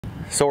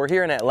So we're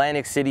here in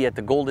Atlantic City at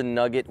the Golden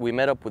Nugget. We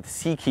met up with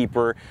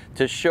Seakeeper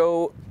to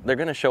show, they're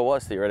going to show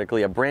us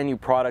theoretically, a brand new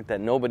product that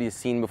nobody's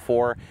seen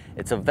before.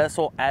 It's a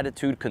vessel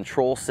attitude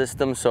control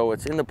system, so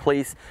it's in the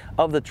place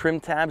of the trim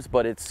tabs,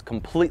 but it's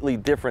completely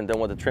different than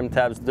what the trim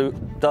tabs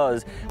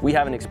does. We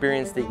haven't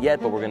experienced it yet,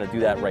 but we're going to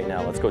do that right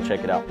now. Let's go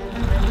check it out.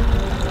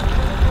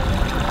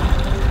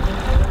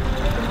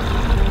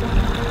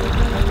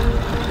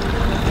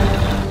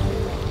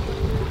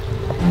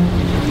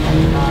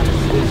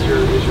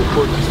 Is your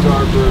port to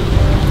starboard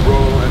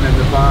roll, and then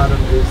the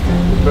bottom is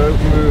the boat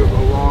move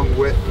along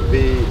with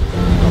the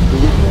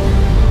loop.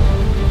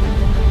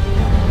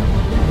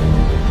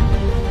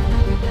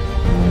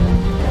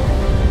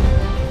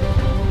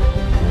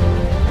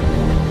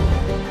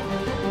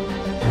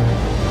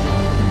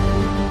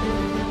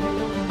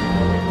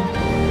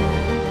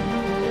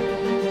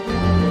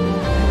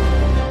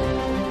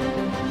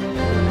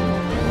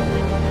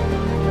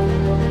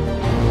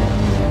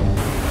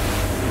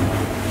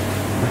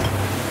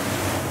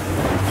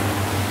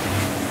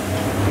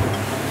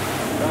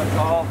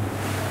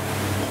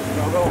 A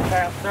little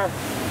faster.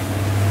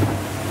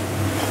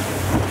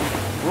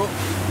 Whoop,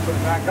 put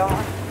it back on.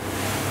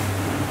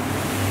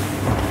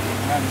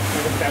 And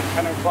give it that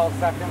 10 or 12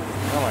 seconds.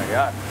 Oh my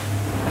God.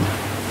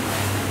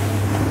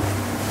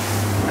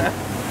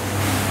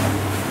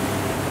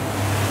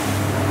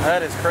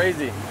 That is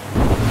crazy.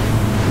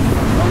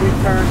 When we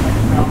turn, like I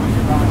said, I'll make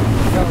it on.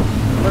 Go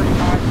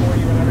 35,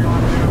 40, whatever you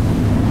want to do.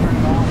 Turn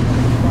it off.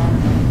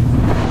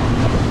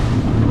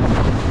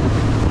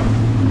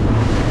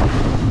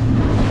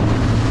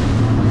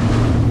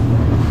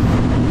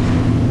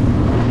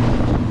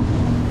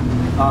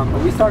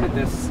 But we started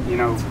this,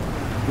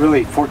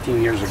 really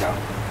 14 years ago,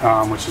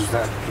 which is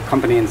the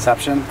company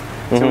inception.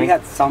 So we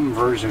had some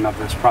version of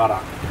this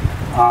product.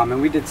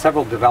 And we did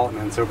several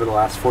developments over the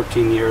last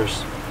 14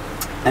 years.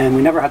 And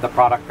we never had the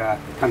product that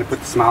kind of put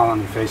the smile on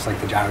your face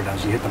like the Gyro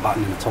does. You hit the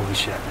button and it's holy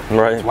shit.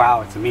 Right. It's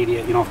wow, it's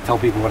immediate. You don't have to tell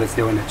people what it's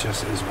doing, it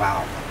just is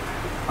wow.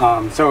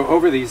 So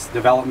over these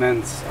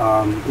developments,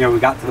 we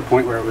got to the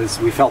point where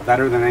we felt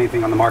better than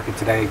anything on the market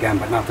today again,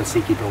 but not the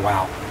Seakeeper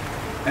wow.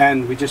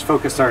 And we just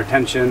focused our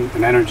attention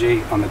and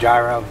energy on the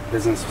Gyro.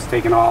 Business was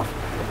taking off.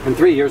 And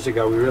 3 years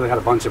ago, we really had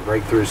a bunch of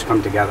breakthroughs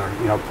come together.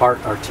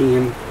 Our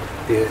team,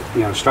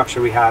 the structure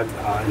we had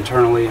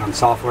internally on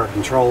software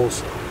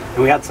controls,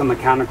 and we had some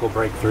mechanical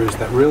breakthroughs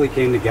that really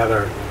came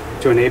together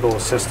to enable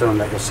a system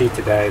that you'll see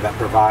today that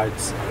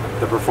provides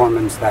the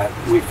performance that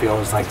we feel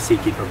is like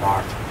Seakeeper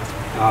bar.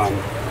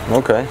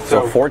 Okay,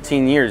 so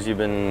 14 years you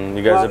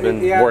guys have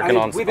been working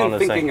on this thing. We've been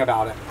thinking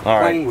about it,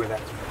 playing with it.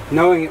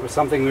 Knowing it was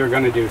something we were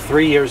going to do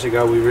 3 years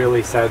ago, we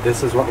really said,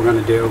 this is what we're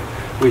going to do.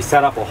 We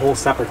set up a whole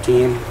separate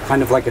team,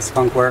 kind of like a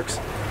Skunk Works,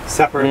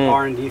 separate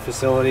R&D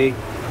facility,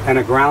 and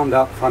a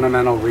ground-up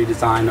fundamental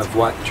redesign of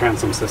what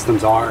transom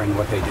systems are and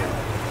what they do.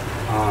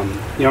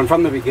 And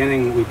from the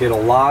beginning, we did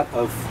a lot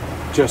of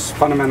just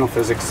fundamental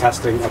physics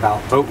testing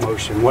about boat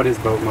motion. What is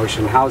boat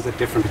motion? How is it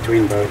different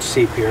between boats,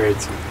 sea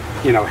periods,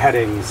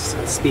 headings,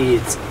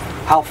 speeds?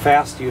 How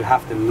fast do you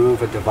have to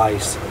move a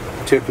device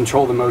to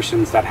control the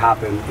motions that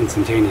happen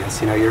instantaneous?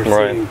 You're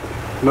seeing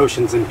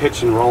motions in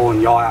pitch and roll and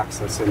yaw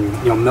axis in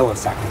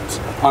milliseconds,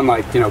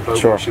 unlike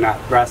boat motion at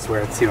rest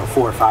where it's 4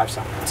 or 5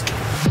 seconds.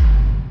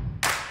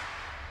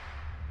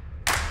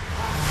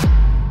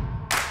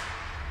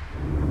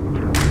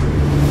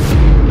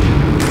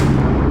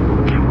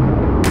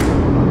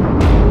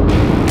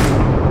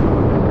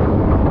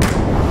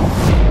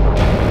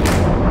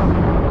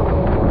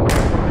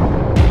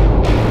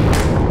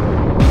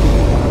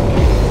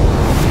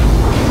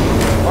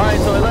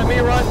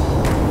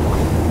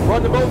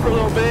 Run the boat for a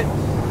little bit.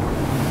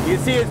 You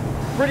can see it's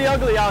pretty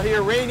ugly out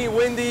here, rainy,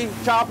 windy,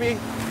 choppy. You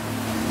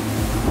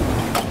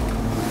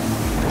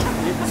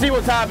can see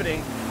what's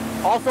happening.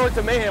 All sorts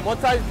of mayhem. What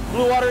size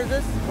Bluewater is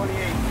this?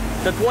 28.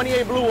 The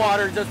 28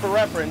 Bluewater, just for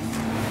reference.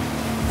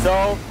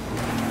 So,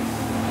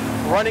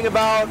 running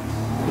about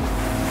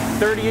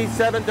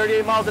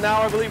 38 miles an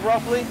hour, I believe,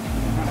 roughly.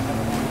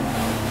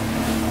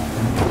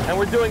 And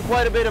we're doing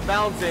quite a bit of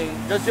bouncing,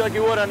 just like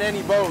you would on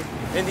any boat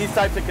in these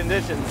types of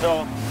conditions.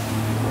 So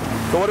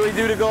what do we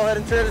do to go ahead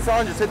and turn this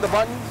on? Just hit the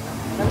button?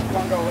 I'm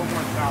going to go a little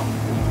more south.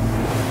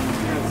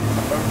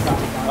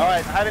 All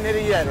right, I haven't hit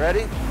it yet.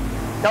 Ready?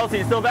 Kelsey,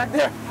 you still back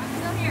there? I'm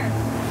still here.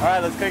 All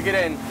right, let's kick it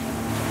in.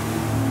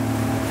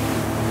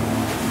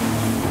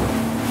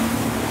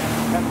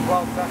 10 to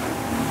 12 seconds.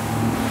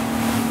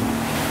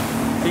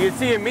 So you can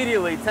see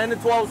immediately, 10 to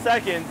 12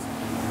 seconds,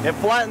 it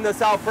flattened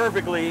us out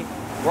perfectly.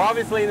 We're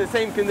obviously in the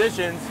same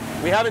conditions.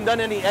 We haven't done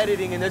any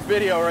editing in this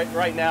video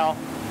right now.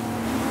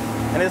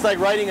 And it's like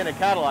writing in a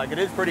catalog. It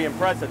is pretty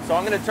impressive. So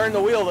I'm going to turn the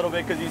wheel a little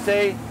bit because you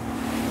say,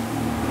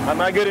 am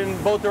I good in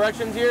both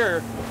directions here?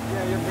 Or?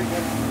 Yeah, you're pretty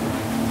good.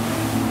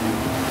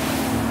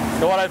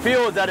 So what I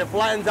feel is that it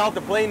flattens out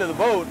the plane of the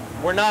boat.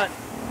 We're not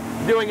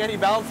doing any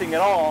bouncing at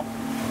all.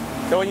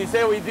 So when you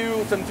say we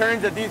do some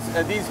turns at these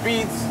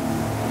speeds,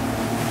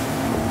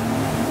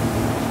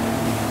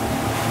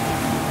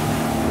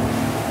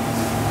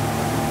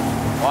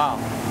 wow.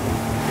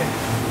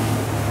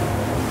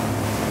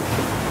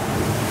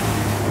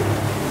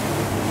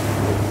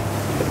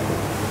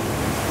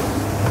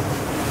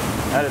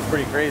 That is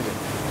pretty crazy.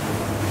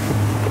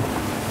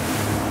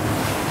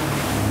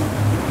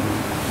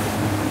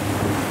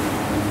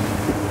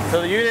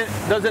 So the unit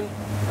doesn't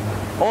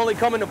only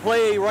come into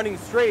play running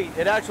straight,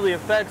 it actually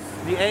affects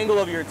the angle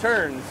of your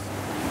turns.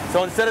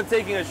 So instead of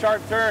taking a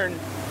sharp turn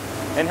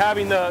and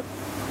having the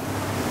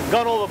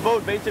gunnel of the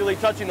boat basically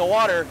touching the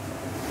water,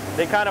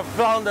 they kind of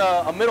found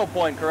a middle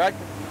point, correct?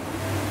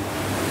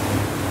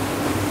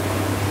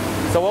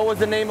 So what was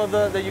the name of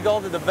that you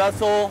called it? The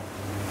vessel?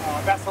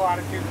 Vessel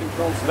attitude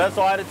control system.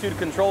 Vessel attitude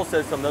control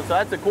system. So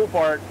that's the cool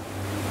part.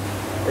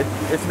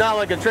 It's not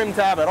like a trim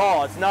tab at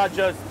all. It's not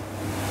just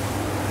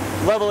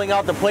leveling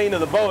out the plane of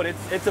the boat.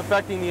 It's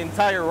affecting the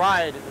entire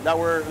ride that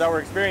we're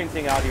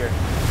experiencing out here.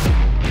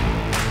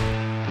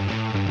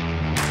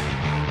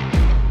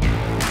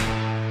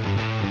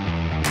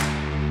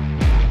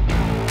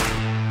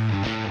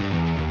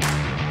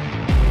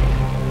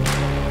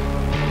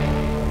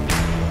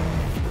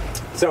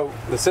 So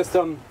the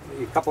system,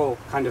 a couple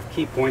kind of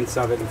key points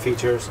of it and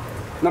features.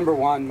 Number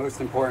one,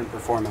 most important,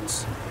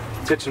 performance.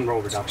 Pitch and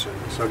roll reduction.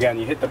 So again,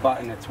 you hit the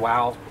button, it's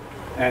wow.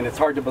 And it's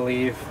hard to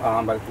believe,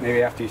 but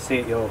maybe after you see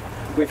it,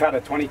 we've had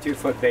a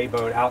 22-foot bay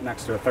boat out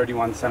next to a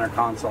 31 center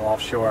console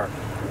offshore.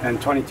 And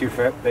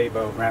 22-foot bay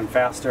boat ran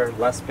faster,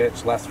 less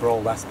pitch, less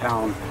roll, less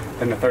pound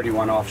than the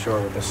 31 offshore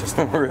with the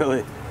system.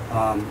 Really?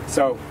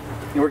 So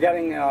we're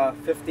getting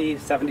 50,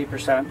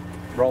 70%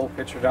 roll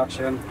pitch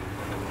reduction.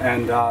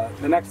 And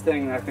the next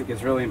thing I think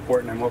is really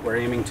important and what we're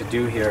aiming to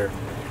do here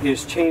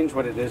is change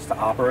what it is to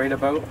operate a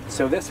boat.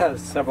 So this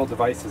has several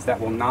devices that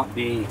will not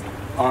be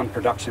on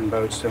production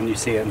boats when you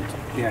see it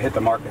hit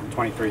the market in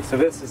 23. So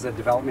this is a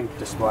development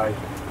display.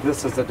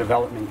 This is a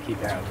development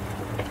keypad.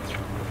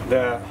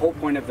 The whole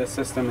point of this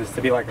system is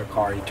to be like a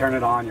car. You turn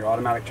it on, your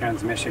automatic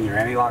transmission, your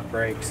anti-lock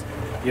brakes.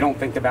 You don't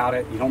think about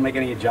it. You don't make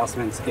any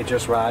adjustments. It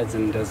just rides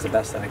and does the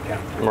best that it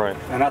can. Right.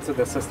 And that's what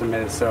this system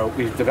is. So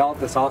we've developed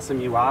this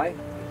awesome UI.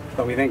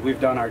 But we think we've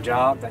done our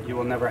job that you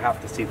will never have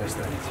to see this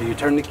thing. So you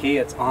turn the key,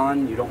 it's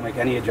on, you don't make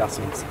any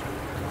adjustments.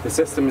 The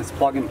system is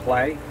plug and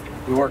play.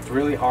 We worked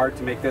really hard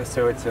to make this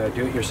so it's a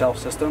do-it-yourself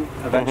system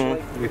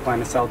eventually. We plan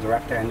to sell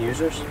direct to end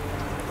users.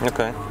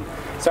 Okay.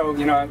 So,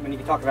 when you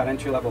talk about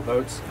entry-level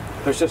boats,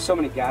 there's just so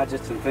many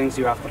gadgets and things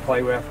you have to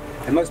play with.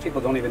 And most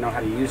people don't even know how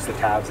to use the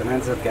tabs and it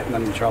ends up getting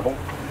them in trouble.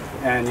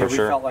 And we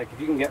felt like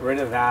if you can get rid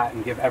of that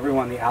and give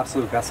everyone the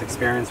absolute best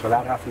experience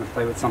without having to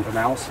play with something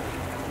else,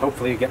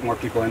 hopefully you get more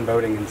people in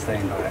boating and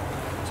staying boating.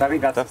 So I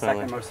think that's the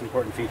second most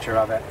important feature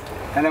of it.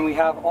 And then we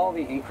have all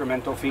the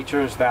incremental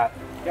features that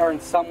are in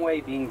some way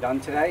being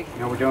done today.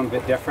 We're doing a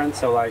bit different.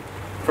 So like,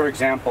 for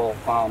example,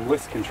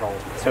 list control.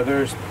 So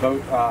there's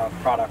boat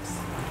products,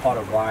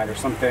 auto glide, or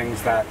some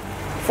things that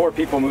 4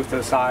 people move to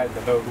the side,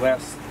 the boat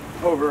lists.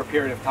 Over a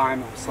period of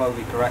time, it will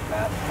slowly correct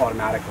that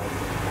automatically.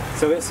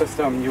 So this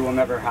system, you will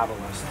never have a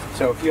list.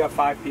 So if you have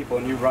 5 people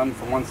and you run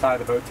from one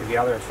side of the boat to the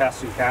other as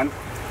fast as you can,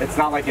 it's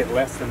not like it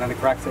lists and then it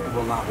corrects it, it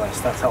will not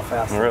list. That's how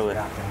fast it's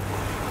reacting.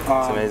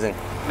 That's amazing.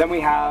 Then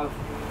we have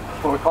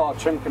what we call a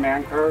trim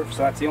command curve.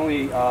 So that's the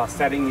only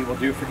setting you will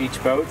do for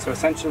each boat. So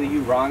essentially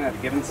you run at a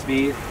given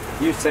speed,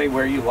 you say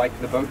where you like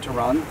the boat to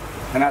run,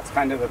 and that's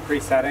kind of the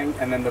pre-setting,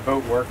 and then the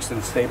boat works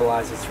and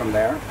stabilizes from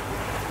there.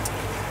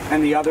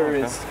 And the other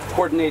is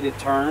coordinated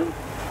turn.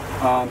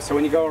 So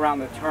when you go around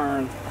the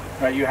turn,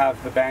 right, you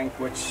have the bank,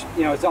 which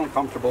is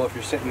uncomfortable if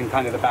you're sitting in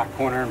kind of the back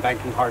corner and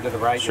banking hard to the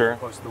right, you're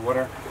close to the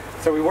water.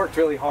 So we worked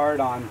really hard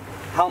on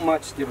how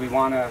much did we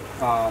want to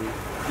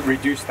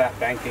reduce that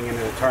banking into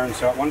the turn.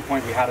 So at one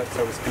point we had it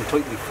so it was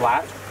completely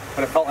flat,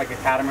 but it felt like a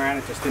catamaran.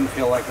 It just didn't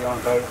feel like we were on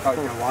a boat. It felt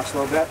like going to launch a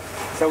little bit.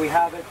 So we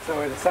have it so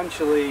it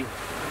essentially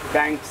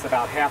banks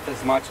about half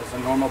as much as a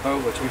normal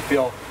boat, which we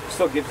feel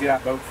still gives you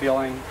that boat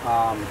feeling,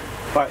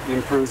 but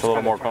improves. It's a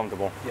little more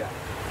comfortable. Yeah,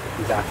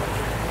 exactly.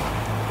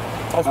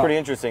 That's pretty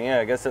interesting. Yeah,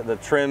 I guess the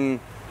trim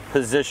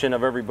position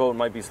of every boat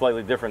might be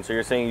slightly different. So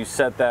you're saying you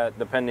set that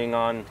depending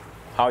on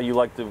how you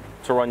like to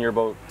run your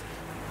boat,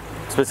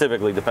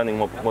 specifically depending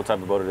what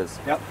type of boat it is.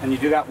 Yep, and you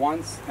do that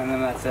once, and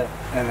then that's it.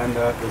 And then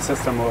the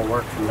system will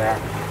work from there.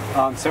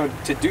 So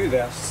to do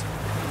this,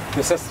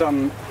 the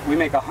system, we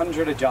make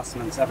 100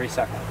 adjustments every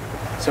second.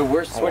 So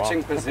we're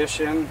switching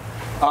position,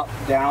 up,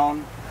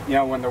 down.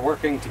 When they're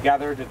working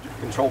together to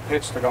control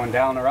pitch, they're going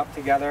down or up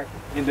together.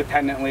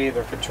 Independently,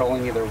 they're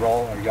controlling either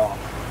roll or yaw.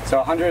 So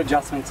 100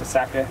 adjustments a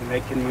second, and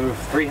they can move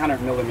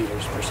 300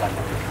 millimeters per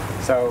second.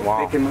 So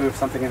they can move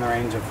something in the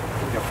range of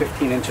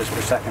 15 inches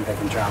per second they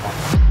can travel.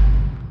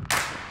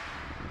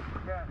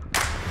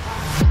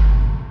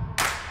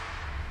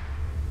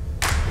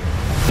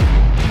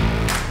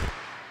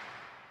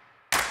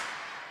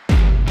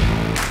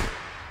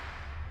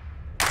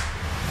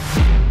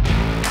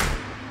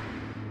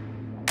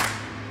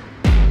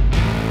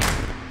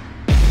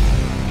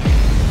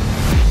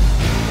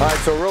 All right,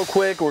 so real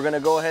quick, we're gonna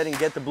go ahead and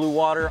get the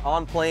Bluewater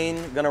on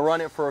plane. Gonna run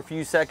it for a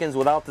few seconds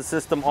without the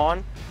system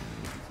on.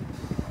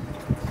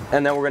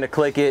 And then we're gonna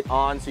click it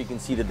on so you can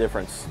see the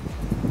difference.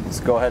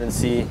 Let's go ahead and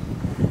see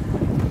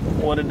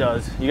what it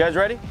does. You guys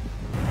ready?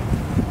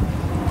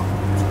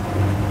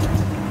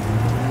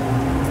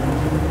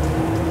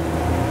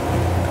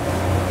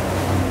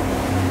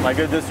 Am I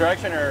good this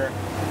direction or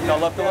yeah,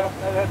 left a little?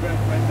 That headwind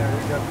right there,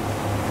 we go.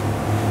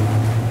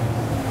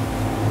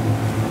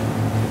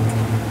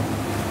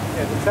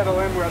 Yeah, to settle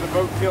in where the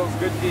boat feels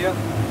good to you.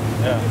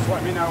 Yeah. Just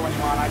let me know when you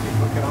want. I can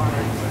click it on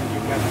right so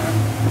you get there.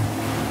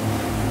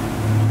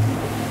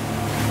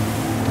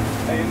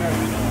 Hey, you know.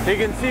 You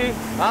can see,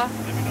 huh?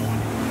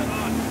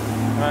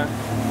 All right.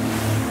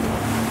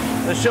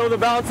 To show the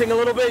bouncing a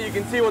little bit, you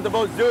can see what the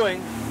boat's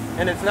doing,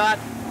 and it's not,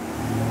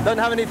 doesn't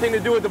have anything to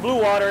do with the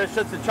Bluewater, it's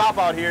just a chop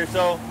out here,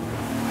 so.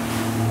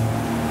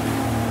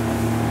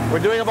 We're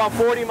doing about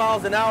 40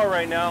 miles an hour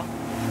right now.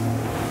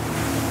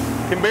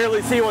 Can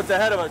barely see what's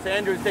ahead of us.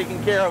 Andrew's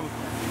taking care of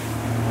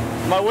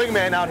my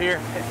wingman out here.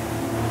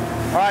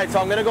 All right, so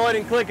I'm gonna go ahead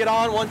and click it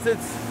on once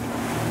it's,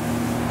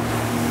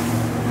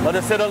 let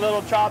us hit a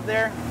little chop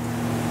there.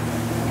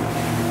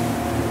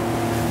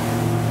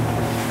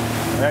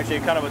 Actually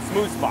kind of a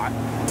smooth spot.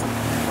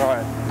 All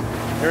right,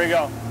 here we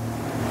go.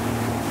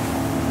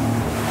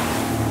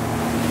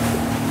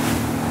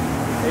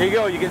 There you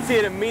go, you can see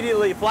it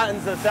immediately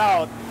flattens us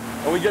out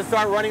and we just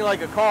start running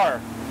like a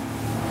car.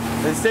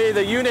 They say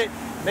the unit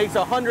makes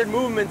 100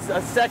 movements a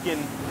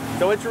second,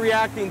 so it's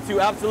reacting to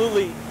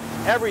absolutely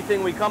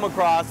everything we come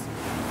across,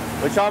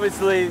 which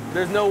obviously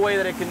there's no way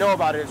that it can know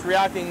about it. It's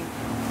reacting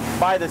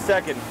by the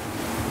second.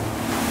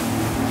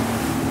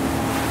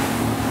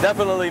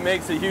 Definitely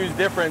makes a huge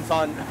difference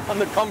on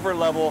the comfort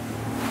level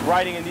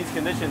riding in these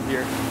conditions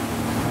here.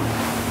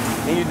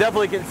 And you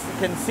definitely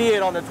can see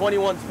it on the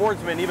 21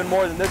 Sportsman even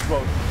more than this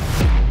boat.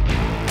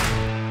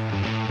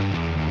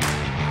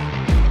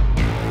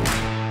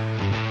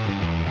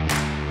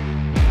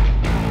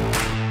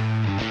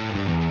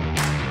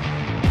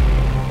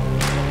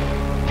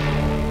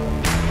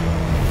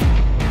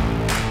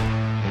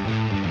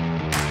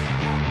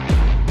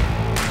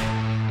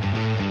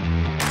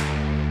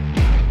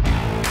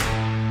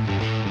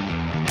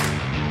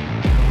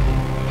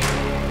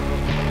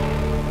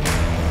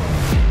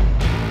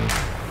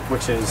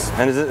 Which is...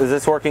 And is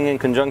this working in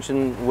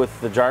conjunction with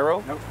the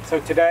gyro? Nope. So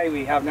today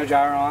we have no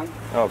gyro on.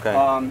 Okay.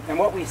 And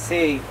what we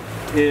see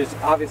is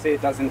obviously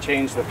it doesn't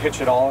change the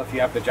pitch at all if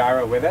you have the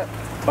gyro with it.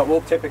 But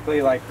we'll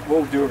typically,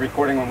 we'll do a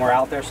recording when we're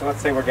out there. So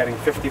let's say we're getting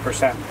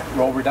 50%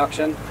 roll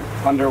reduction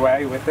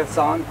underway with this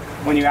on.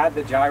 When you add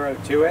the gyro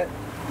to it,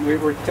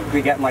 we're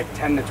typically getting like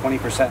 10 to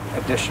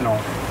 20% additional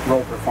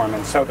roll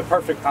performance. So the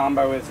perfect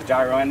combo is the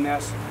gyro in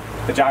this,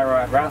 the gyro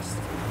at rest,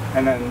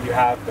 and then you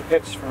have the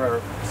pitch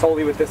for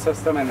solely with this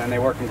system, and then they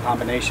work in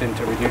combination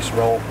to reduce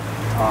roll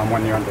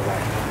when you're underway.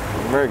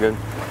 Very good.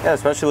 Yeah,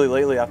 especially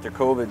lately after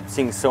COVID,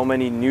 seeing so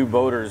many new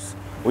boaters.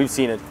 We've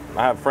seen it.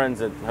 I have friends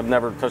that have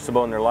never touched a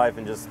boat in their life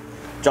and just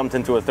jumped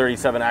into a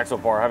 37 axle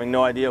bar, having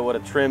no idea what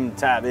a trim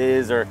tab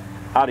is or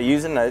how to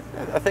use it. And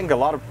I think a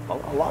lot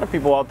of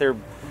people out there,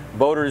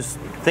 boaters,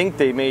 think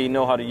they may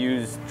know how to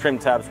use trim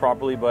tabs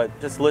properly, but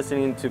just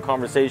listening to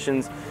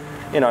conversations,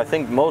 you know, I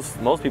think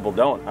most people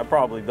don't. I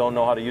probably don't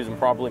know how to use them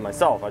properly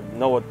myself. I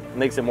know what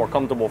makes it more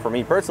comfortable for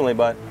me personally,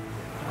 but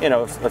you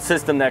know, a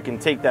system that can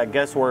take that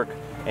guesswork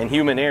and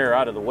human error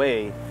out of the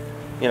way,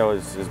 you know,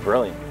 is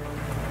brilliant.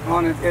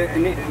 Well,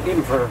 and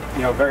even for,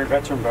 you know, very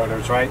veteran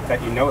boaters, right,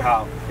 that you know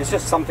how, it's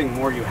just something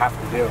more you have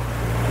to do.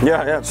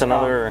 Yeah, it's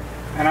another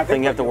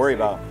thing you have to worry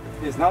about.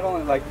 Is not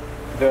only like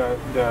the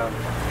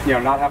you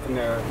know, not having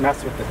to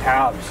mess with the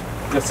tabs.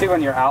 You'll see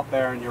when you're out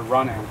there and you're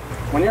running.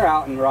 When you're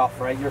out in rough,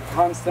 right, you're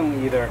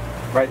constantly either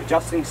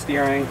adjusting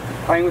steering,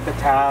 playing with the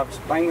tabs,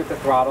 playing with the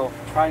throttle,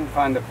 trying to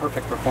find the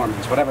perfect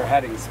performance, whatever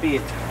heading,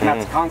 speed, and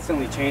that's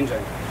constantly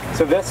changing.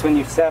 So this, when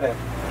you set it,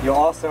 you'll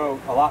also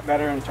a lot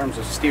better in terms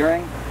of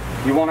steering.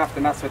 You won't have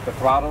to mess with the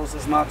throttles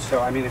as much.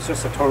 So I mean, it's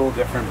just a total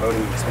different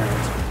boating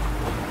experience.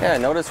 Yeah, I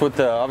noticed with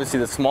the obviously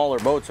the smaller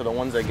boats are the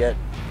ones that get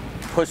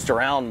pushed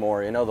around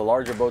more. You know, the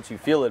larger boats you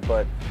feel it,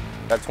 but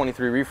that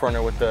 23 Reef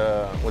Runner with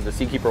the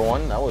Seakeeper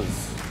one, that was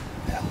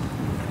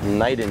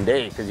night and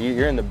day, because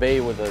you're in the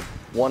bay with a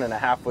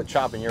 1.5 foot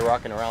chop and you're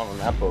rocking around on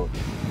that boat.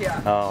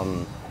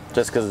 Yeah.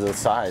 Just because of the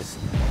size.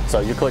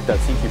 So you click that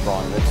Seakeeper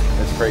on,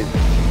 it's crazy.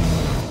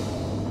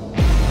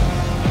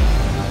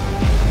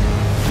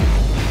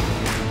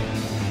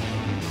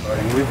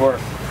 We've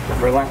worked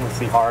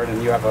relentlessly hard,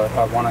 and you have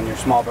a one on your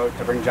small boat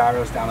to bring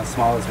gyros down as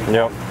small as we can.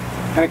 Yep.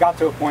 And it got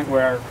to a point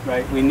where,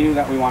 we knew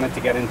that we wanted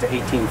to get into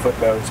 18-foot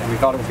boats, and we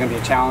thought it was going to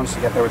be a challenge to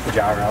get there with the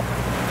gyro,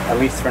 at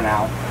least for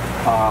now.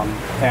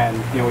 And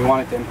you know, we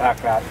wanted to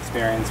impact that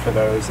experience for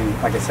those, and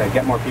like I said,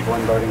 get more people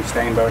in boating,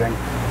 stay in boating.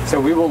 So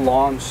we will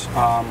launch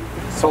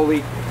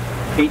solely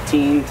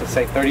 18 to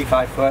say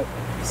 35-foot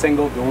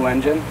single dual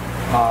engine,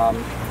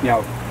 you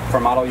know, for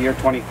model year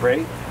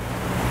 23.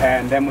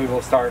 And then we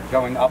will start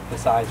going up the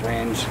size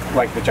range,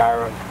 like the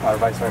gyro, or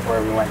vice versa,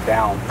 where we went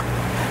down.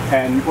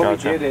 And what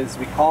we did is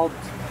we called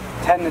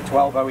 10 to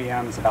 12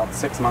 OEMs about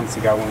 6 months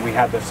ago when we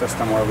had this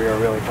system where we were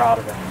really proud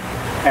of it.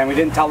 And we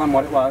didn't tell them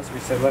what it was. We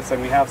said, listen,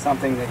 we have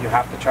something that you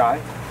have to try.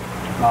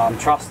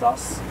 Trust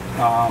us.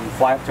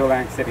 fly up to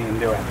Atlantic City and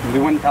do it. And we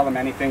wouldn't tell them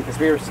anything because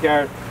we were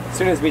scared. As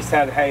soon as we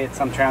said, hey, it's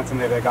some transom,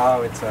 they'd be like,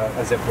 oh, it's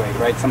a zip wing,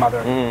 right? Some other.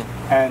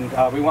 And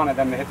we wanted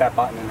them to hit that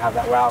button and have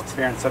that wow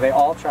experience. So they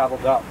all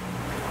traveled up.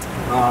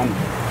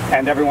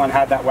 And everyone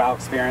had that wow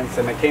experience,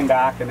 and they came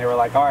back and they were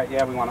like, all right,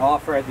 yeah, we want to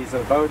offer it. These are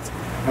the boats.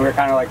 And we were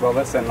kind of like, well,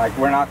 listen, like,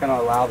 we're not going to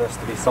allow this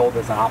to be sold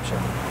as an option.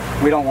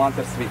 We don't want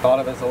this to be thought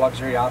of as a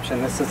luxury option.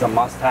 This is a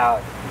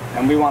must-have.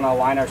 And we want to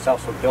align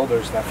ourselves with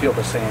builders that feel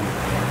the same.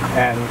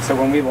 And so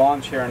when we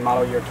launch here in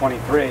model year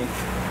 23,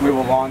 we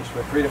will launch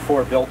with 3 to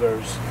 4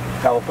 builders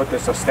that will put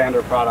this as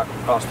standard product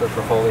across their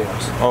portfolios.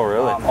 Oh,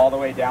 really? All the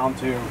way down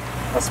to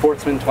a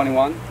Sportsman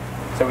 21.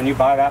 So when you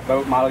buy that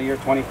boat, model year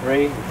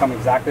 23, it come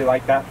exactly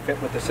like that,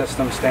 fit with the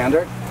system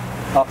standard,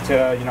 up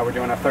to, you know, we're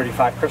doing a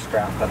 35 Chris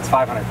Craft, that's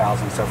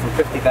 500,000. So from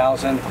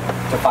 50,000 to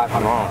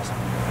 500,000.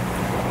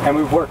 And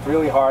we've worked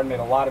really hard, made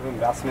a lot of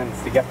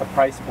investments to get the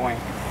price point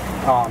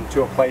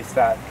to a place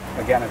that,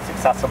 again, it's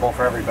accessible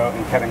for every boat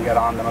and can get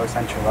on the most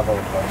entry-level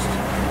boats.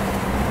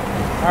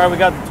 All right, we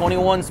got the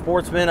 21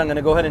 Sportsman. I'm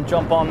gonna go ahead and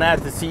jump on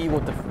that to see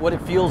what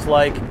it feels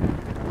like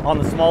on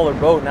the smaller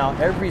boat. Now,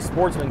 every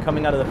Sportsman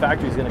coming out of the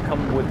factory is gonna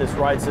come with this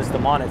ride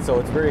system on it, so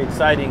it's very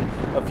exciting.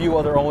 A few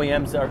other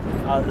OEMs are,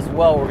 as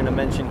well we're gonna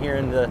mention here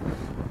in the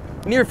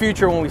near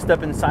future when we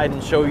step inside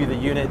and show you the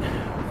unit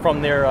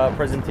from their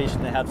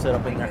presentation they have set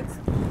up in there.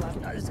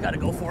 I just gotta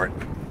go for it.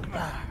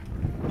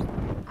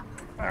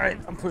 All right,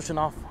 I'm pushing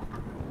off.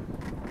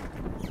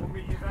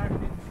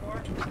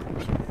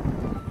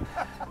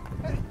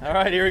 All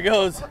right, here he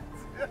goes.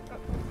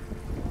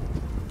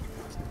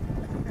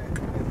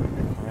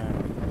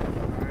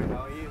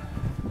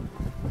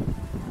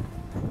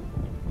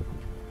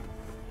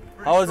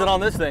 How is it on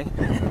this thing?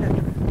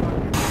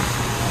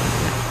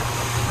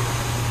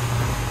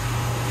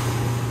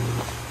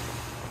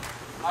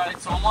 All right,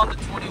 so I'm on the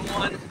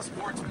 21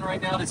 Sportsman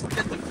right now. Just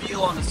get the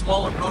feel on the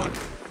smaller boat.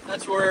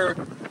 That's where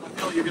I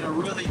feel you're gonna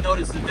really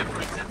notice the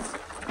difference. It's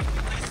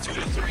at least 2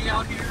 to 3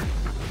 out here.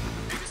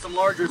 Maybe some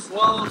larger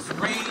swells,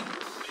 rain.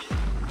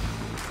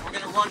 We're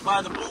gonna run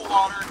by the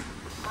Bluewater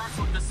first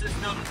with the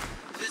system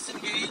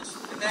disengage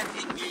and then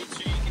engage, so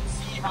you can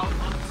see how it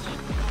looks and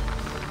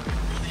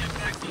really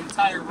affects the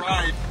entire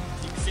ride.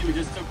 You can see we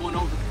just took one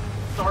over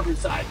the starboard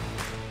side.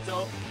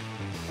 So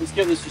let's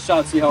give this a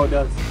shot, see how it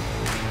does.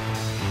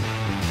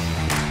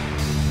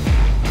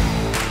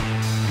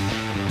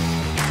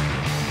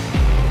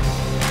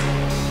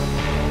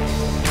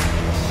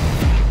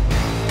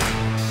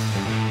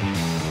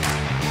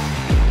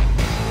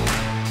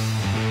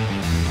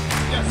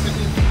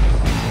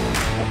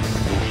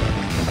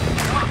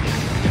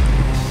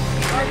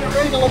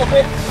 A little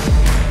bit. I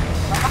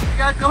don't know if you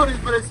guys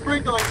noticed, but it's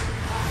sprinkling.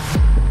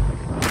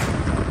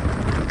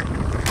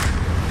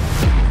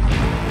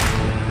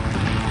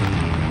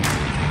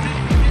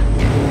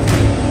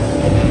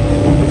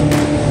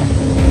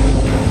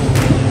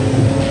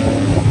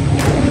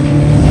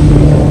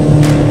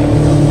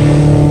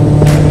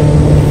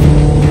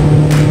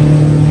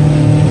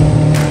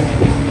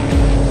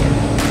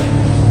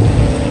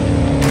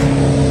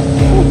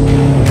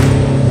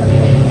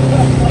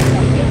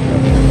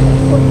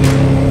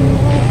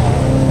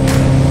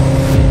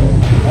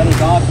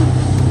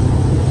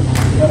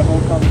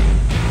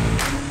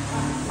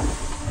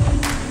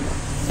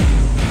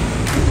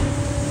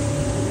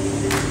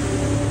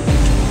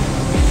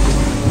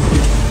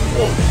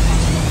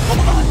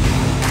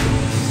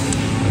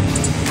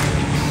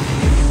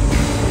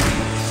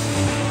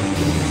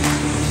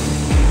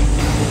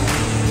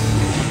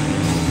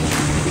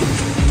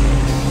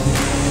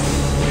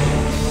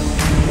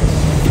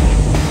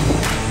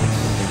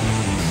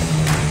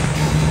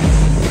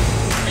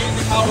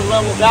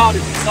 Leveled out,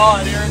 as you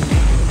saw it, Aaron.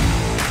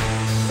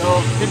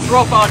 So it's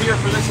rough out here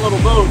for this little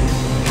boat.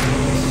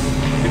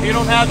 If you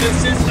don't have this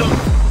system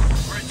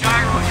or a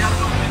gyro, you have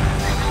to level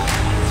out the boat.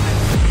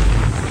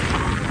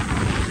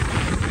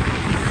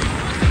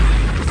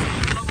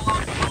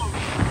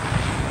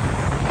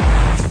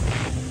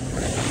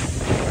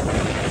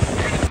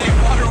 You're gonna take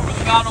water over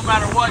the bow no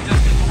matter what,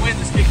 just because the wind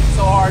is kicking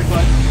so hard,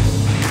 but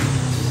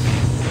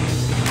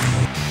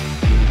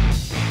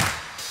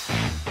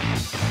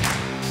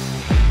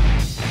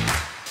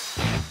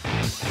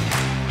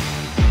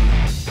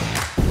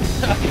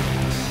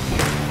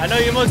I know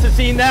you must have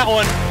seen that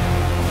one.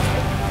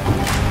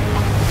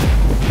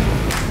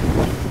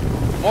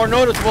 More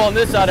noticeable on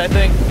this side, I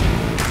think.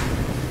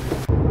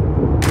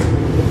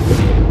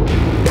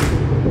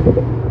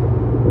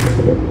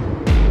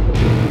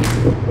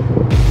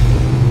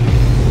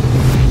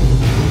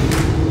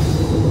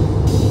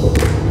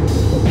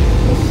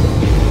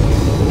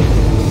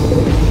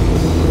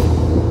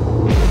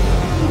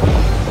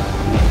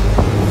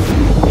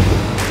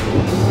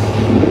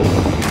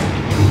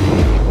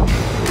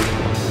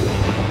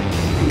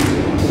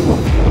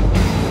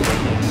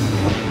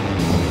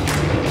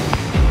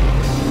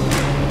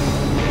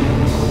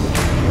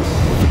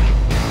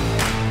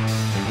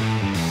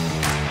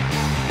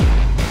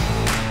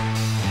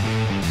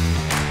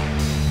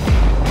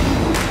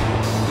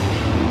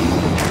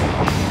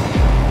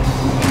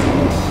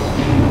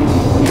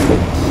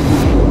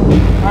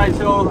 Alright,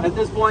 so at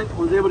this point, I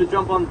was able to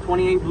jump on the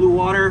 28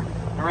 Bluewater,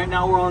 and right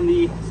now we're on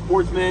the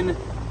Sportsman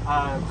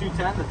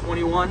 210, the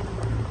 21.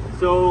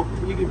 So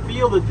you can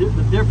feel the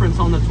difference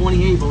on the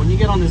 28, but when you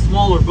get on this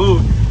smaller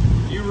boat,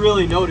 you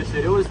really notice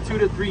it. It was 2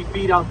 to 3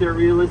 feet out there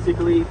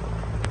realistically,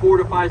 4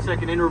 to 5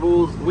 second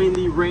intervals,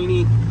 windy,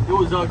 rainy. It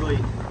was ugly.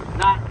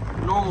 Not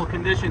normal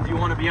conditions you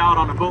want to be out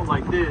on a boat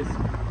like this,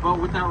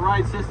 but with that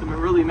ride system, it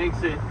really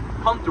makes it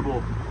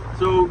comfortable.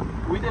 So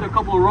we did a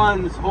couple of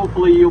runs,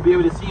 hopefully you'll be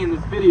able to see in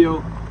this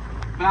video,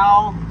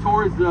 bow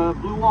towards the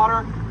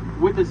Bluewater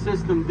with the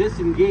system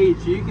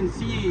disengaged, so you can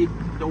see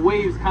the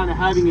waves kind of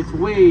having its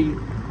way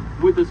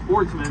with the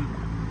Sportsman.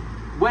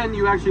 When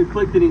you actually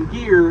clicked it in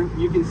gear,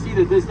 you can see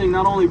that this thing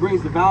not only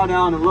brings the bow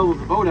down and levels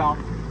the boat out,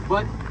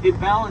 but it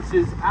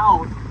balances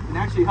out and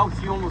actually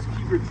helps you almost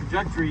keep your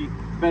trajectory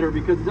better,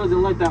 because it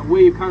doesn't let that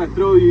wave kind of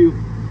throw you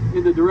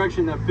in the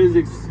direction that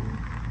physics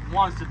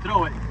wants to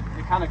throw it.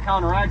 It kind of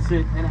counteracts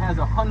it, and it has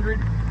 100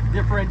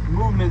 different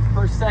movements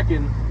per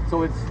second,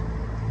 so it's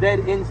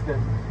dead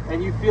instant,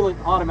 and you feel it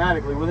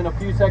automatically. Within a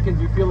few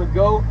seconds you feel it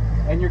go,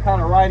 and you're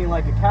kind of riding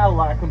like a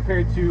Cadillac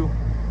compared to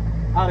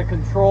out of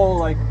control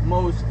like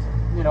most,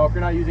 you know, if you're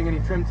not using any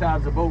trim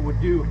tabs, a boat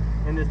would do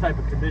in this type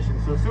of condition.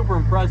 So super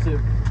impressive,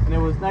 and it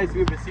was nice to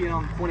be able to see it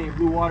on the 28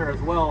 Bluewater as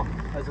well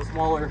as a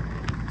smaller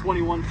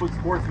 21-foot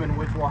Sportsman,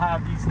 which will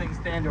have these things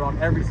standard on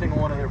every single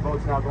one of their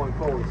boats now going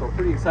forward. So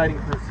pretty exciting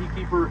for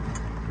Seakeeper,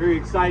 very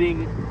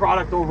exciting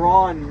product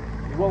overall, and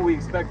what we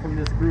expect from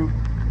this group,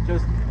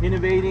 just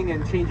innovating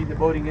and changing the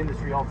boating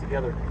industry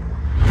altogether.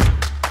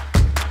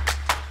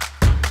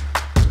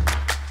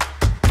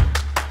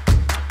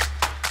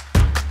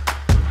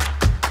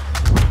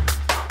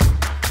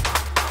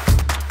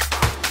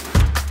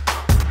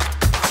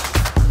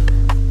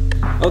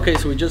 Okay,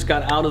 so we just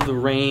got out of the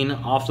rain,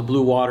 off the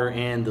Bluewater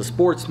and the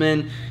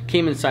Sportsman,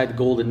 came inside the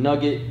Golden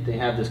Nugget. They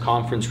have this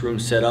conference room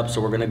set up,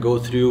 so we're gonna go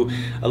through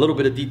a little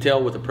bit of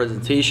detail with a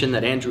presentation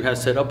that Andrew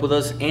has set up with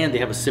us, and they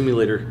have a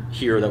simulator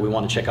here that we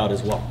wanna check out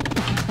as well.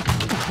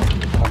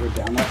 Covered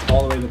down, that's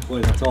all the way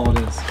deployed, that's all it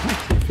is. So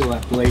you feel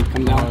that blade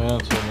come down? Oh yeah,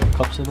 so it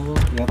cups it a little?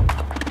 Yep.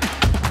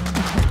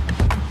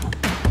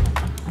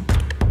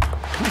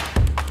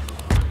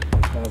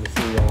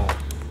 Obviously,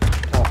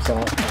 tops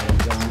off,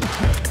 down.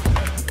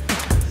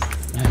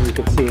 You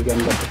can see again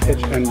that the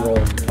pitch and roll.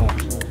 You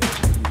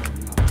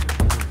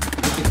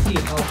can see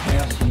how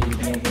fast you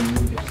can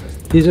move your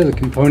system. These are the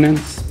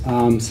components.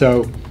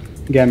 So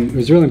again, it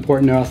was really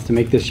important to us to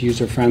make this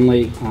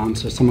user-friendly,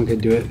 so someone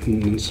could do it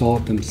and install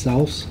it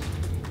themselves.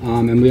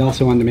 And we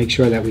also wanted to make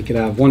sure that we could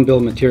have one bill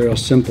of material,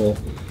 simple,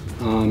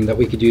 that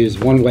we could use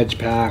one wedge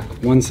pack,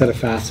 one set of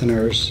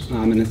fasteners,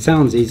 and it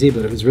sounds easy,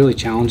 but it was really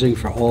challenging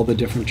for all the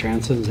different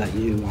transoms that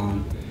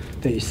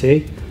you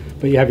see.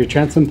 But you have your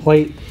transom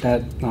plate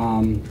that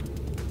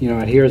you know,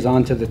 adheres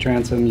onto the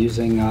transom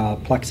using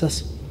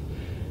plexus,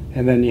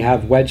 and then you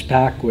have wedge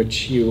pack,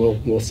 which you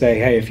will say,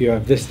 hey, if you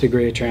have this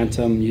degree of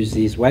transom, use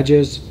these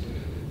wedges,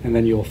 and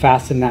then you will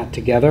fasten that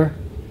together.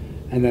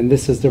 And then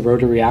this is the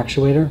rotary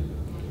actuator.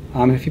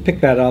 If you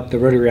pick that up, the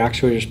rotary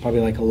actuator is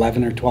probably like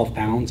 11 or 12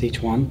 pounds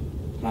each one.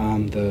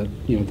 The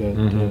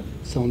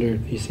cylinder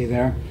you see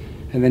there,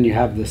 and then you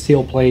have the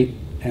seal plate,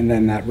 and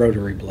then that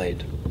rotary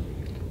blade.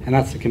 And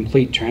that's the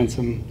complete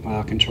transom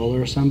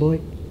controller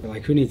assembly.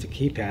 Like, who needs a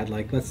keypad?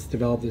 Like, let's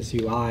develop this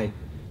UI.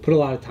 Put a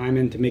lot of time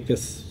in to make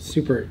this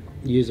super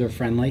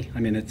user-friendly. I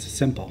mean, it's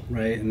simple,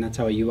 right? And that's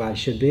how a UI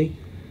should be.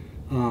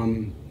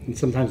 And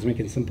sometimes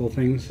making simple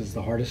things is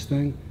the hardest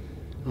thing.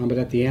 But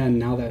at the end,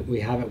 now that we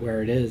have it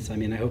where it is, I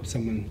mean, I hope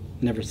someone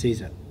never sees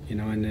it, you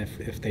know, and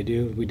if they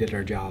do, we did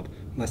our job.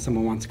 Unless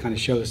someone wants to kind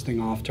of show this thing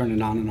off, turn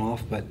it on and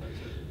off, but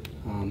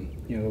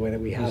you know, the way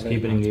that we have Just it.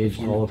 keep it engaged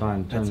all the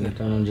time. Turn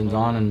engines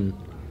on and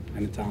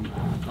it's on.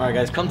 All right,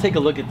 guys, come take a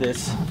look at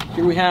this.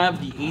 Here we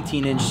have the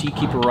 18-inch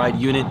Seakeeper Ride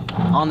unit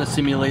on the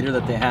simulator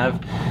that they have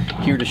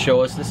here to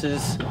show us. This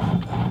is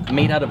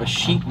made out of a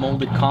sheet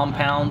molded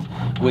compound,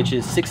 which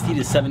is 60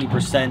 to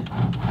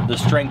 70% the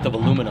strength of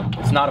aluminum.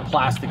 It's not a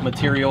plastic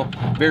material,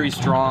 very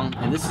strong,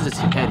 and this is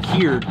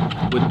adhered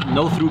with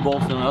no through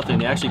bolts, no nothing.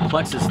 They actually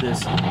plexus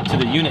this to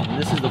the unit,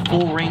 and this is the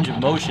full range of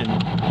motion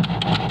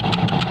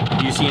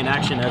you see in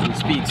action as we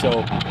speak.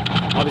 So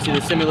obviously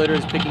the simulator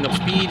is picking up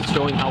speed,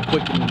 showing how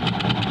quick and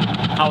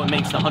how it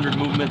makes the 100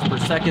 movements per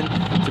second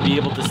to be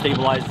able to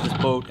stabilize this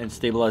boat and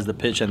stabilize the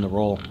pitch and the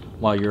roll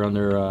while you're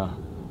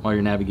while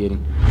you're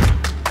navigating.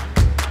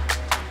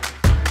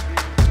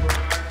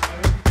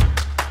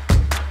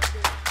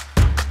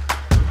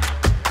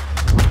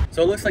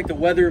 So it looks like the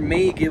weather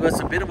may give us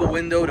a bit of a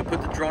window to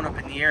put the drone up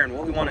in the air, and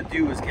what we want to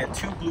do is get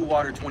two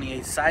Bluewater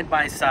 28s side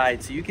by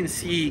side so you can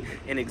see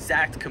an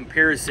exact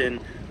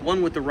comparison,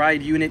 one with the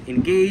ride unit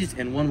engaged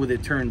and one with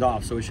it turned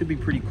off. So it should be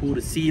pretty cool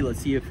to see. Let's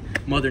see if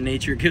Mother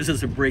Nature gives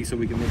us a break so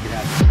we can make it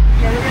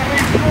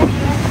happen.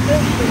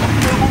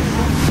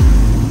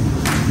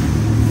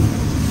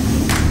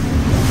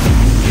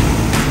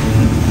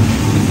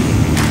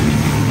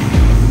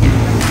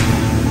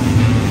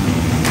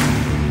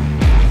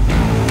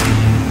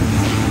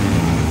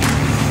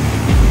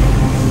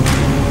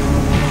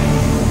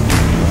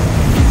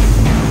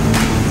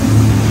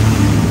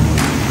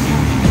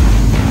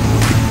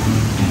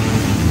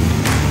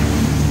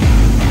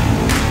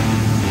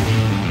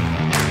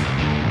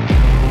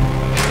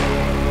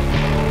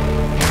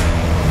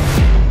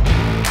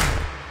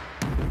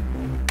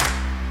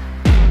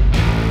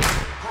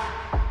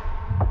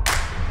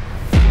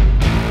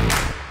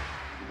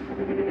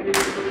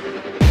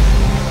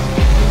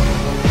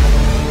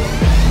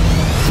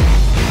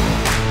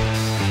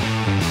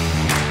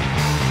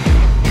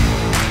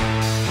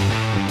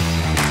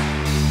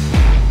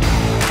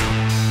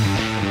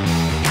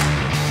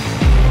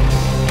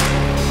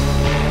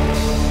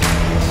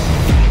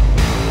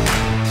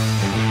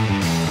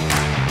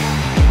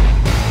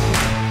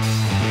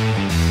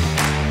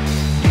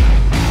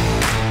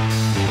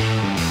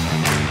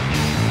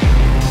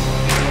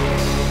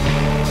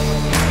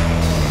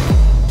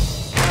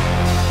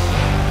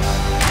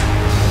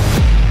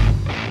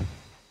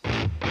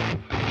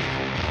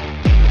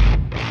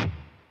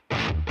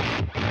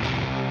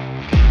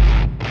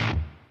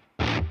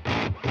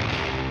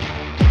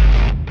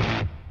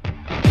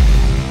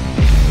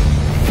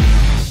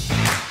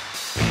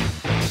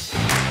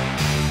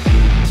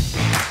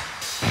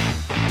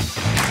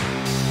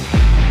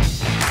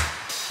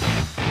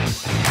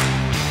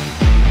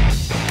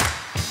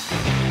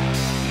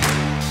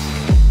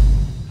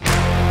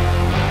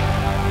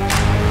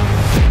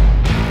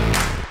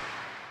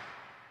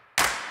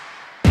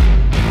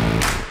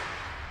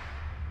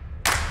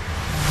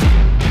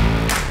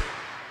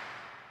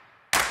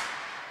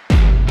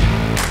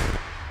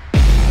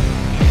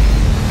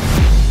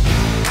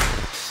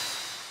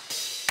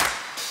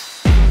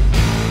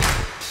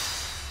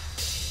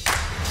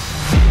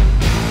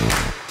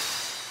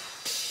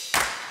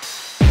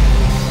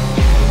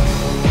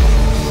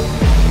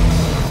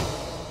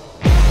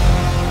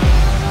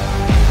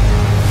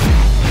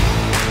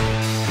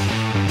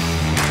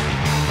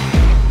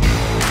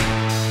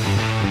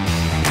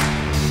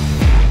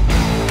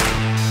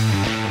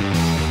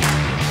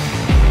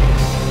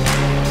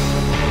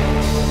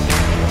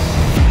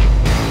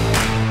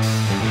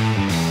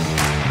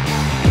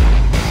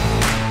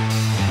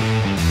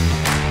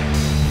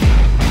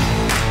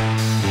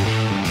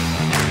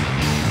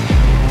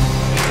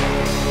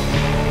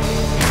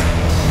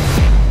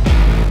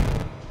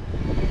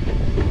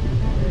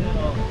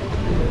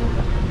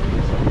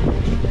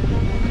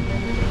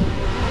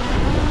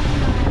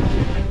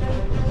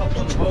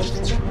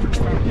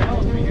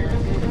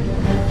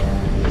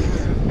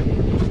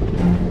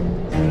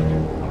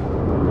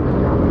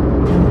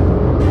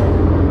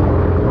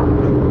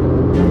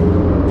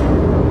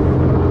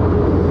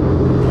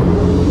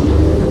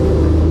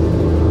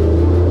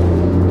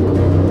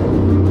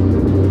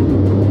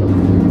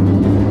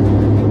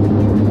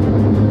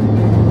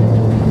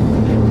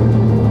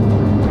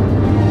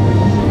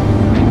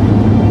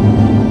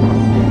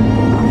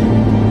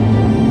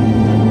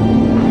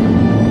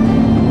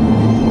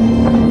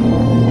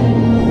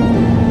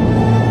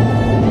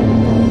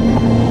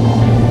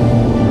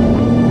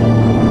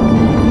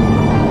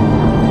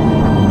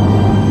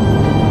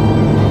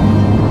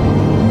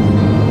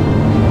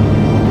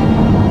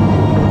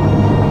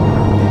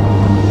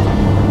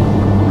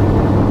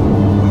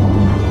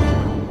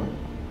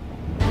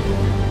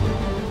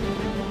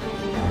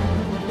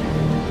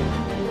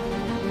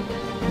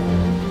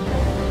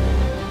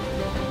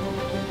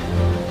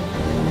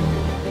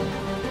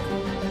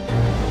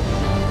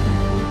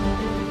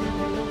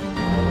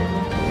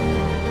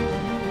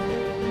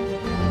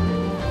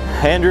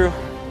 Andrew,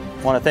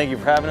 want to thank you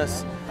for having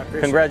us.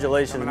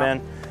 Congratulations,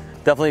 man.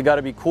 Definitely got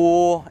to be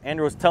cool.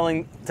 Andrew was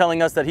telling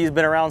us that he's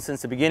been around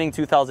since the beginning,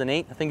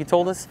 2008, I think he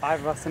told us.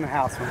 5 of us in a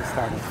house when we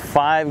started.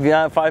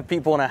 Five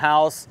people in a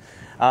house,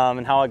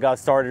 and how it got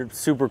started.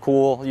 Super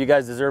cool. You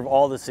guys deserve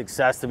all the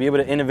success to be able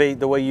to innovate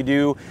the way you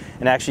do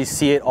and actually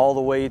see it all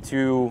the way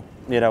to,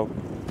 you know,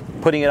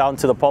 putting it out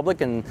into the public.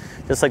 And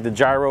just like the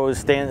gyro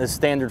is a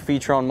standard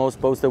feature on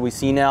most boats that we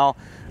see now,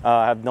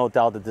 I have no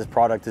doubt that this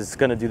product is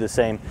going to do the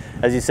same.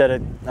 As you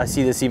said, I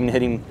see this even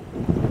hitting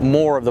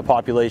more of the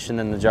population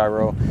than the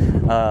gyro.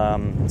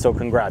 So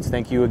congrats.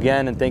 Thank you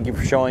again, and thank you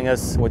for showing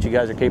us what you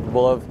guys are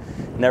capable of.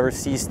 Never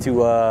cease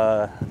to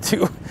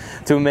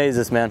amaze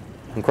us, man.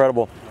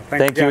 Incredible.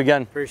 Thank you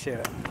again. Appreciate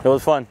it. It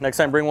was fun. Next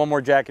time, bring one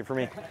more jacket for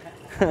me.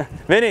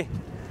 Vinny.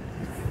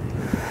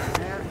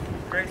 Man,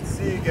 great to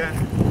see you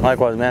again.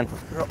 Likewise, man.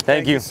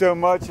 Thank you so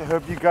much. I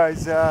hope you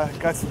guys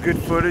got some good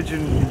footage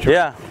and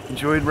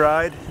enjoyed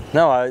Ride.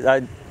 No,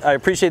 I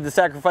appreciate the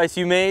sacrifice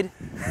you made,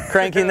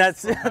 cranking that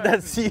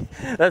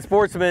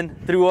Sportsman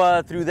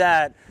through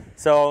that.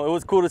 So it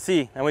was cool to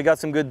see, and we got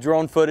some good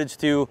drone footage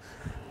to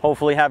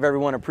hopefully have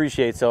everyone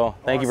appreciate. So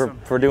thank you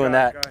for doing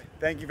that.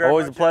 Thank you very much.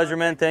 Always a pleasure,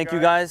 man. Thank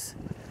you guys.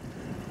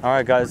 All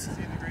right, guys. See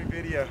the great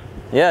video.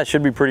 Yeah, it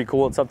should be pretty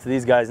cool. It's up to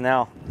these guys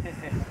now.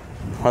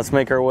 Let's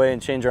make our way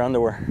and change our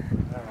underwear.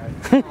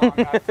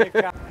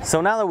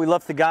 So now that we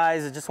left the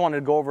guys, I just wanted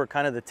to go over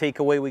kind of the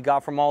takeaway we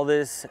got from all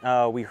this.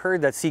 We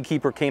heard that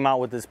Seakeeper came out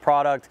with this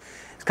product.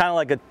 It's kind of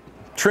like a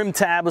trim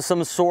tab of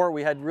some sort.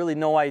 We had really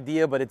no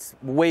idea, but it's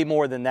way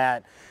more than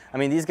that. I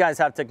mean, these guys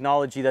have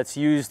technology that's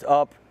used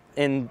up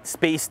in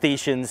space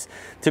stations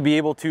to be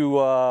able to,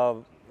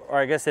 or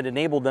I guess it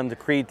enabled them to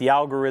create the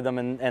algorithm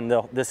and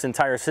this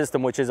entire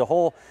system, which is a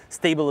whole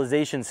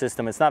stabilization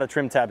system. It's not a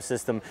trim tab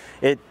system.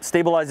 It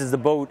stabilizes the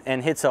boat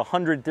and hits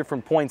 100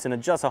 different points and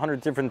adjusts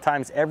 100 different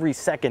times every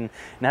second,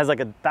 and has like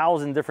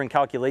 1,000 different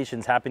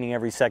calculations happening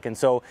every second.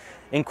 So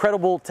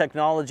incredible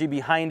technology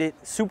behind it,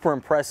 super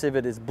impressive.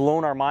 It has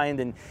blown our mind,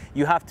 and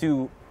you have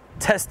to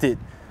test it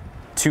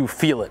to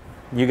feel it.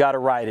 You got to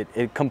ride it.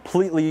 It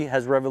completely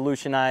has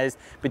revolutionized,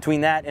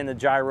 between that and the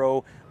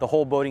gyro, the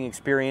whole boating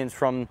experience,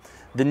 from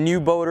the new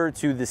boater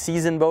to the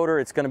seasoned boater.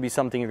 It's going to be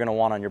something you're going to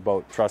want on your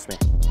boat. Trust me.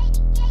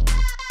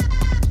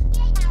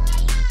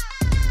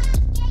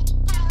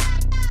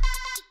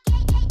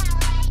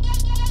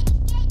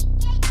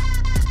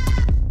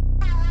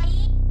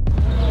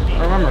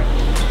 Remember.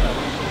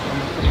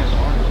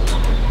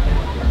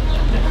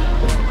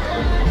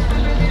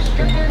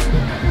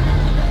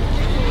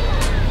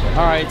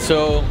 All right,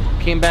 so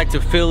came back to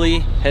Philly,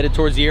 headed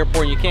towards the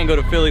airport. You can't go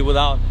to Philly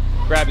without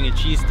grabbing a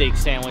cheesesteak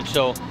sandwich.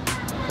 So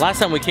last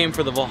time we came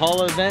for the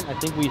Valhalla event, I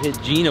think we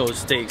hit Gino's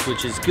Steaks,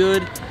 which is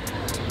good.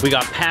 We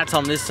got Pat's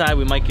on this side.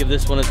 We might give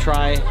this one a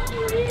try.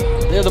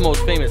 They're the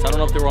most famous. I don't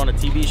know if they were on a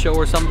TV show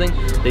or something.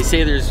 They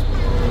say there's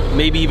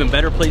maybe even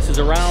better places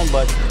around,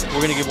 but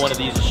we're gonna give one of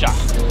these a shot.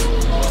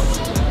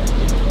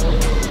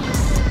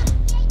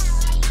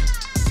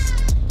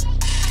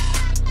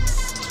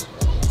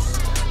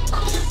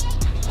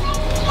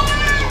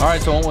 All right,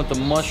 so I went with the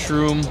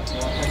mushroom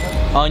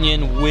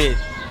onion with.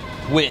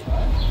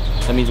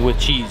 That means with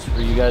cheese, for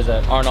you guys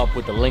that aren't up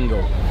with the lingo.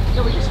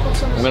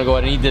 I'm gonna go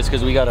ahead and eat this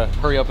because we gotta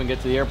hurry up and get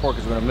to the airport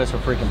because we're gonna miss our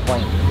freaking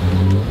plane.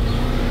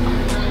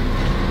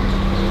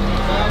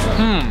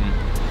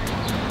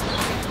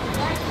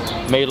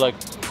 Made like,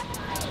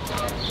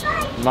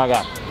 my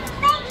God.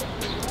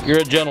 You're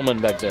a gentleman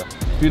back there.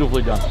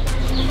 Beautifully done.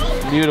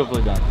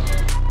 Beautifully done.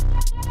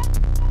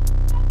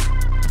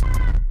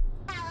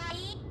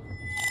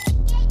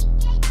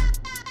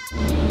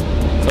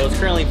 So it's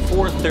currently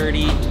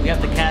 4:30. We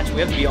have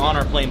to be on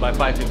our plane by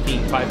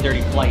 5:15,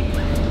 5:30 flight.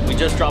 We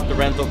just dropped the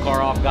rental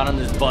car off, got on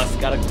this bus,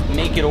 gotta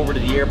make it over to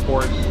the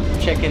airport,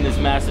 check in this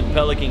massive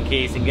Pelican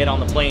case, and get on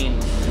the plane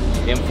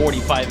in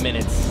 45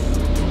 minutes.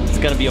 It's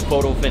gonna be a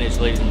photo finish,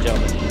 ladies and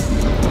gentlemen.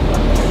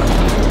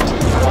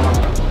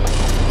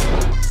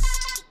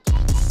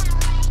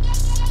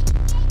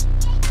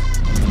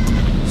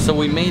 So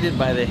we made it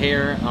by the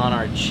hair on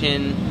our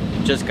chin.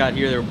 Just got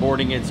here, they're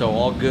boarding it, so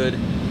all good.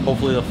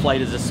 Hopefully the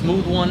flight is a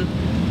smooth one.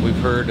 We've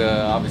heard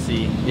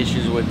obviously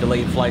issues with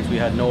delayed flights. We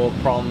had no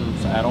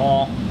problems at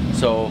all.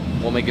 So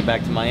we'll make it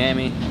back to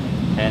Miami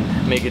and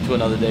make it to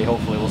another day.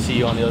 Hopefully we'll see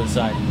you on the other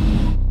side.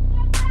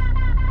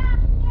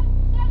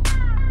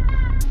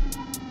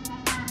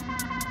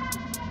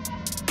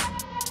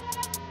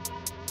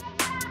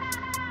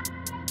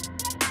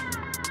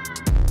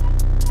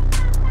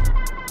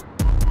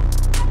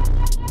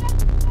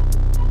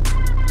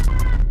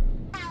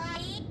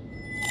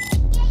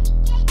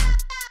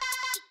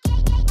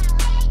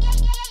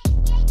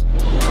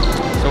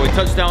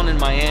 Touchdown in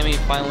Miami,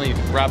 finally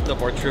wrapped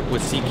up our trip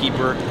with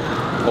Seakeeper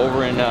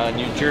over in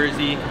New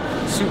Jersey.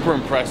 Super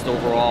impressed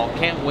overall.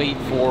 Can't wait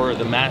for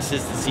the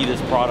masses to see this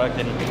product,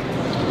 and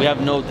we have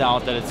no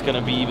doubt that it's going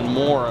to be even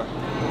more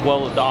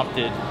well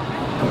adopted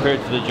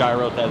compared to the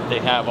gyro that they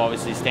have,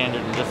 obviously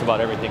standard in just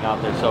about everything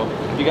out there. So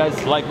if you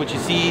guys like what you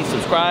see,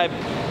 subscribe,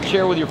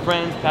 share with your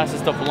friends, pass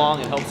this stuff along.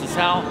 It helps us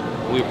out.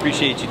 We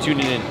appreciate you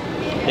tuning in.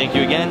 Thank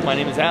you again. My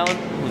name is Alan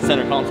with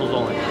Center Consoles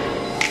Only.